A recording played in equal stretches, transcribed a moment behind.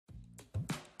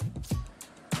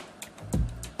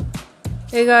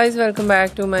Hey guys, welcome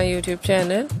back to my YouTube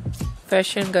channel,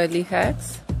 Fashion Girly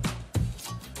Hacks.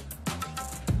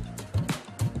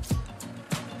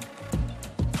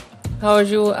 How are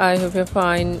you? I hope you're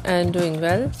fine and doing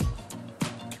well.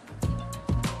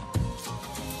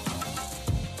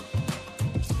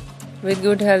 With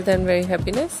good health and very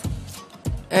happiness,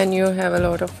 and you have a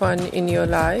lot of fun in your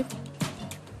life.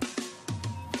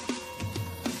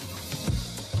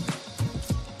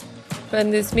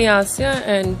 And this is me Asya,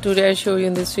 and today I show you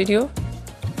in this video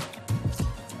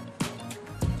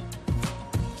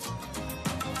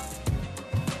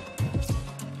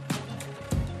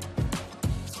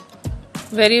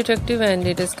very attractive and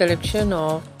latest collection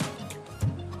of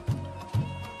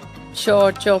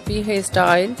short choppy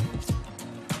hairstyle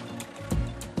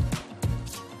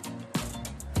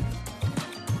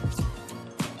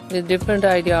with different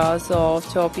ideas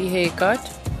of choppy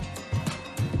haircut.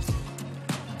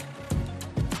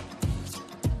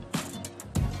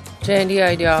 Trendy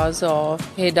ideas of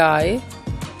hair dye,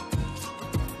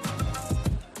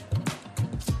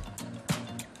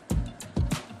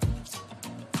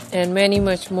 and many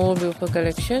much more beautiful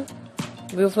collection,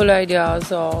 beautiful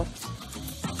ideas of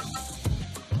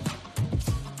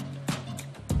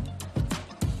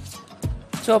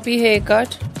choppy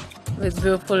haircut with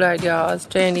beautiful ideas,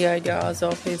 trendy ideas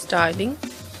of hair styling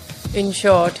in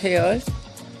short hair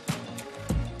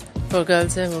for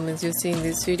girls and women you see in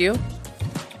this video.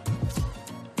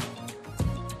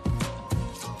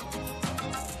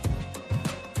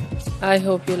 I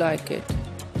hope you like it.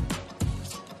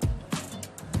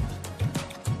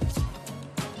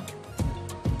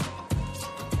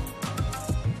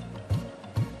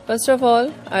 First of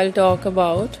all, I'll talk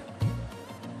about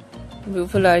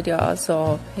beautiful ideas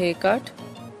of haircut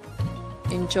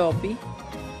in choppy.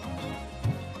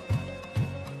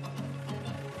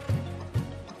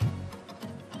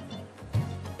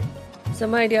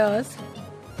 Some ideas: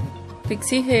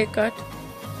 pixie haircut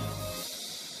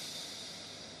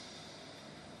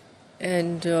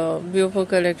and beautiful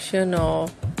collection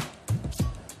of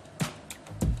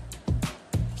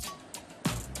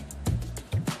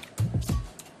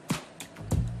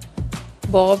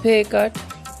bob haircut,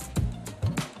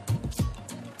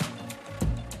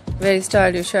 very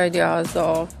stylish ideas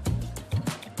of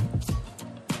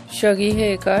shaggy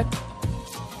haircut,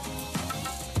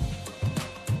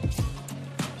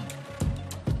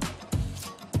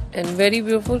 and very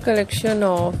beautiful collection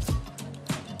of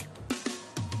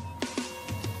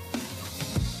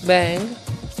bang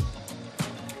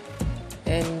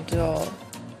and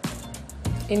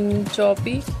in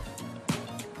choppy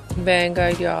bang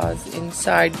ideas in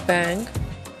side bang,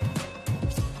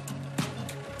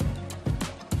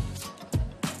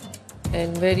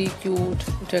 and very cute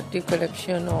attractive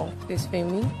collection of this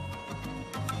family.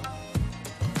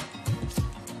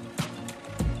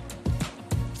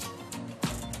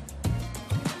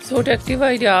 So attractive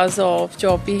ideas of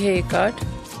choppy haircut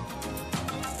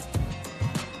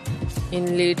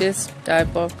in latest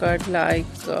type of cut like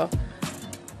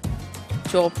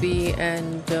choppy,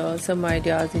 and some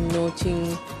ideas in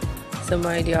notching, some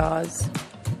ideas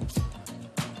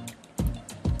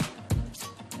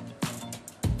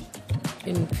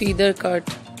in feather cut,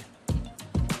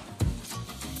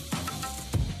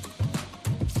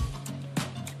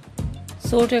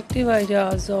 so attractive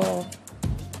ideas of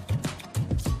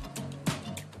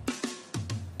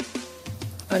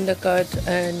undercut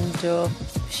and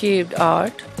shaved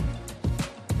art.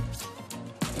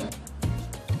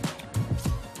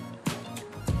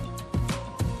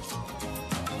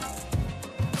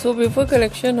 So beautiful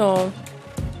collection of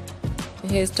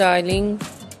hairstyling,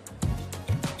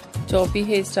 choppy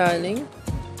hairstyling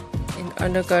in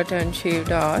undercut and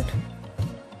shaved art.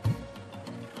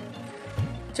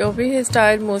 Choppy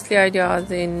hairstyle, mostly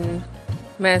ideas in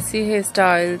messy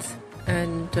hairstyles,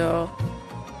 and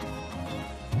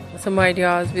some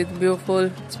ideas with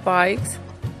beautiful spikes.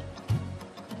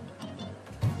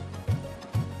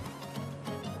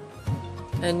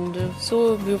 And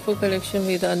so beautiful collection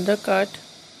with undercut.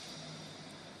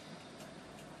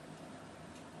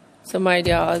 Some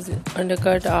ideas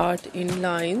undercut art in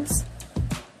lines.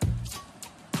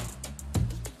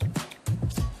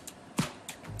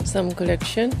 Some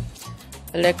collection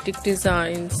electric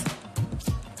designs,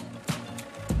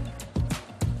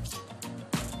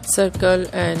 circle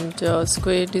and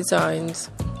square designs,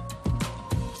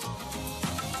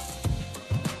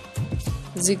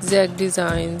 zigzag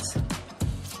designs,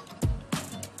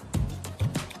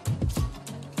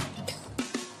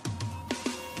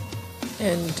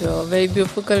 and very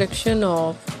beautiful collection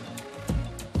of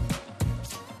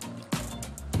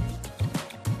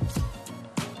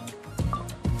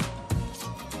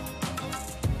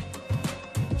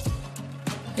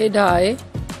hair dye,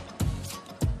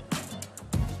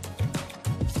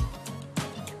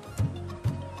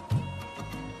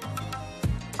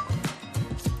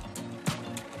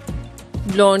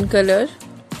 blonde color,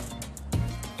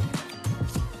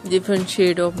 different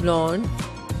shade of blonde,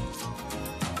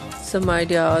 some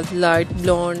ideas light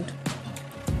blonde,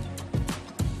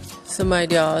 some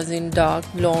ideas in dark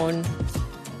blonde.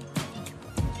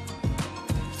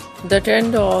 The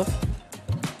trend of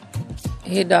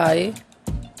hair dye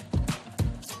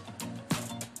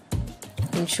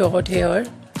in short hair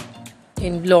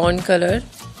in blonde color,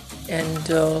 and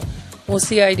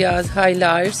mostly ideas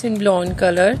highlights in blonde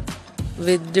color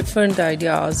with different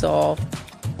ideas of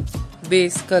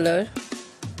base color,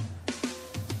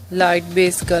 light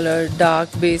base color, dark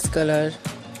base color,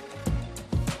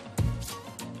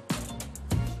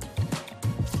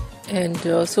 and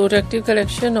so attractive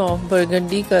collection of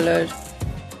burgundy color,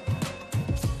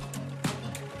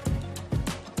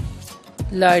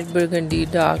 light burgundy,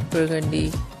 dark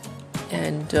burgundy,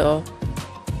 and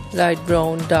light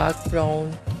brown, dark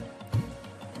brown,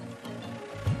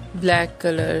 black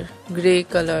color, grey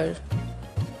color,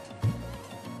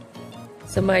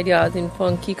 some ideas in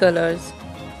funky colors.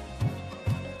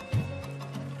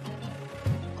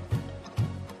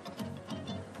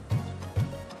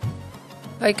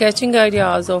 Eye-catching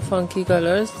ideas of funky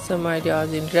colors, some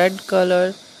ideas in red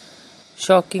color,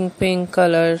 shocking pink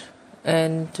color,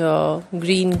 and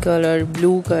green color,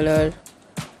 blue color,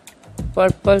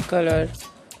 purple color,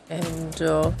 and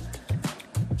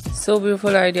so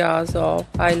beautiful ideas of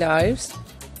highlights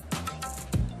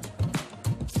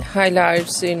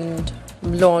in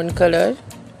blonde color,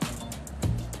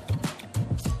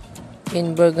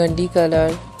 in burgundy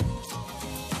color,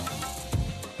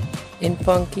 in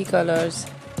funky colors,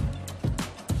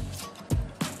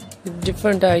 with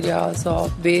different ideas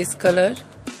of base color,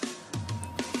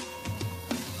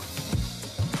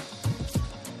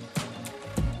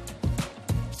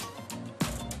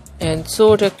 and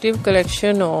so attractive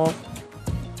collection of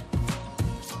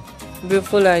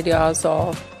beautiful ideas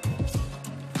of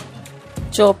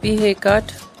choppy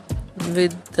haircut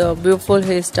with beautiful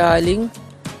hairstyling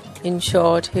in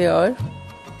short hair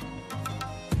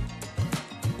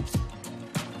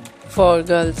for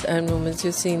girls and women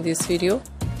you see in this video.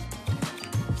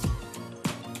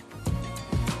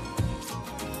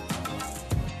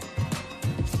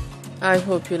 I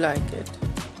hope you like it.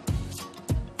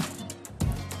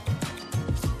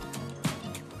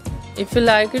 If you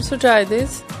like it, so try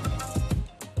this.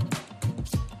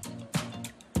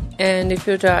 And if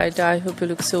you try it, I hope you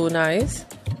look so nice.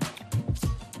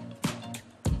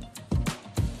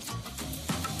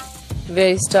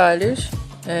 Very stylish,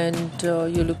 and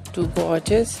you look too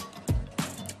gorgeous.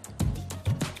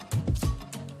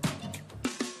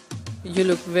 You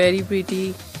look very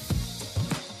pretty.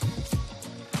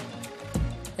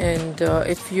 And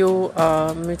if you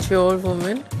are a mature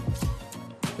woman,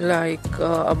 like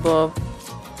above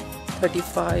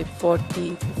 35,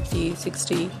 40, 50,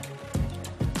 60,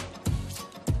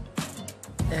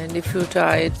 and if you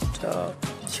try it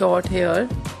short hair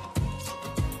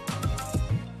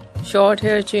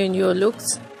change your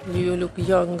looks. You look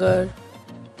younger,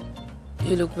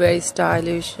 you look very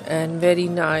stylish and very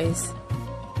nice,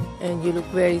 and you look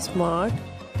very smart.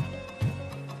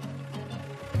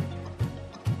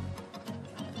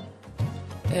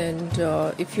 And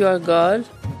if you are a girl,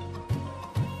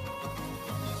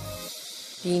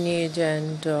 teenage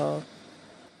and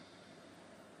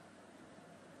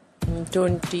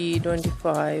 20,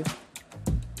 25,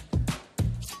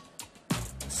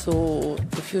 so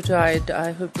if you try it,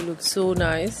 I hope you look so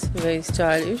nice, very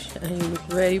stylish, and you look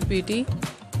very pretty.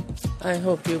 I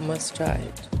hope you must try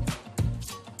it.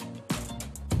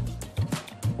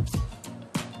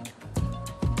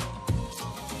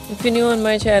 If you're new on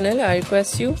my channel, I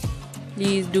request you,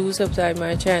 please do subscribe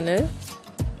my channel,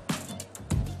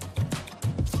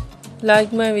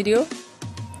 like my video,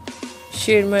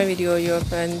 share my video with your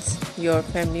friends, your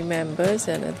family members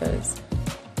and others,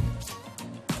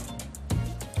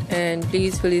 and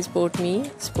please support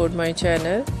me, support my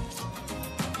channel.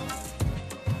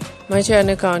 My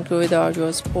channel can't go without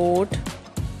your support,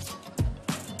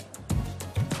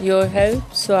 your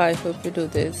help, so I hope you do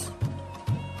this.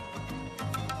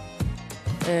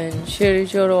 And share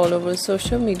it your all over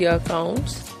social media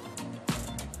accounts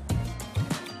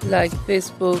like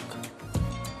Facebook,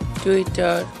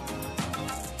 Twitter,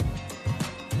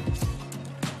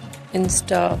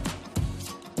 Insta,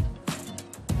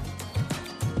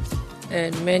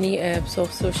 and many apps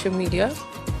of social media.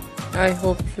 I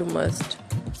hope you must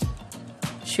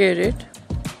share it.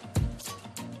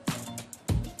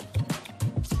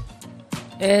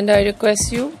 And I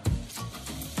request you,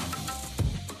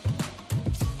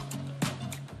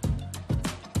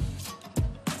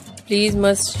 please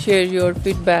must share your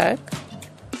feedback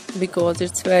because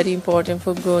it's very important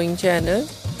for growing channel.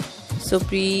 So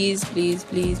please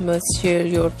must share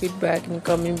your feedback in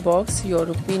comment box, your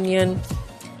opinion,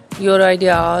 your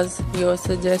ideas, your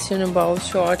suggestion about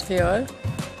short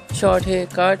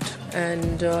haircut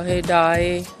and hair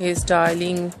dye, hair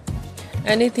styling,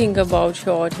 anything about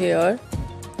short hair.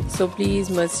 So please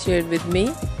must share with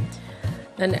me,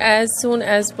 and as soon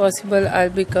as possible I'll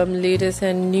become latest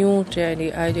and new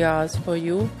trendy ideas for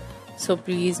you. So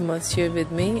please must share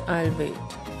with me. I'll wait.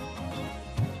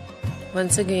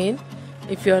 Once again,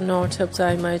 if you are not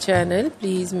subscribed my channel,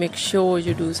 please make sure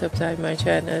you do subscribe my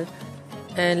channel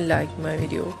and like my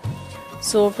video.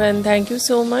 So friend, thank you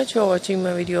so much for watching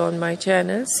my video on my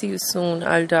channel. See you soon.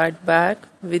 I'll dive back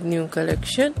with new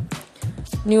collection,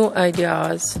 new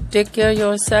ideas. Take care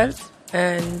yourself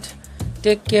and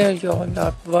take care your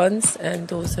loved ones and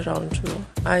those around you.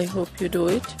 I hope you do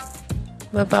it.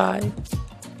 Bye bye.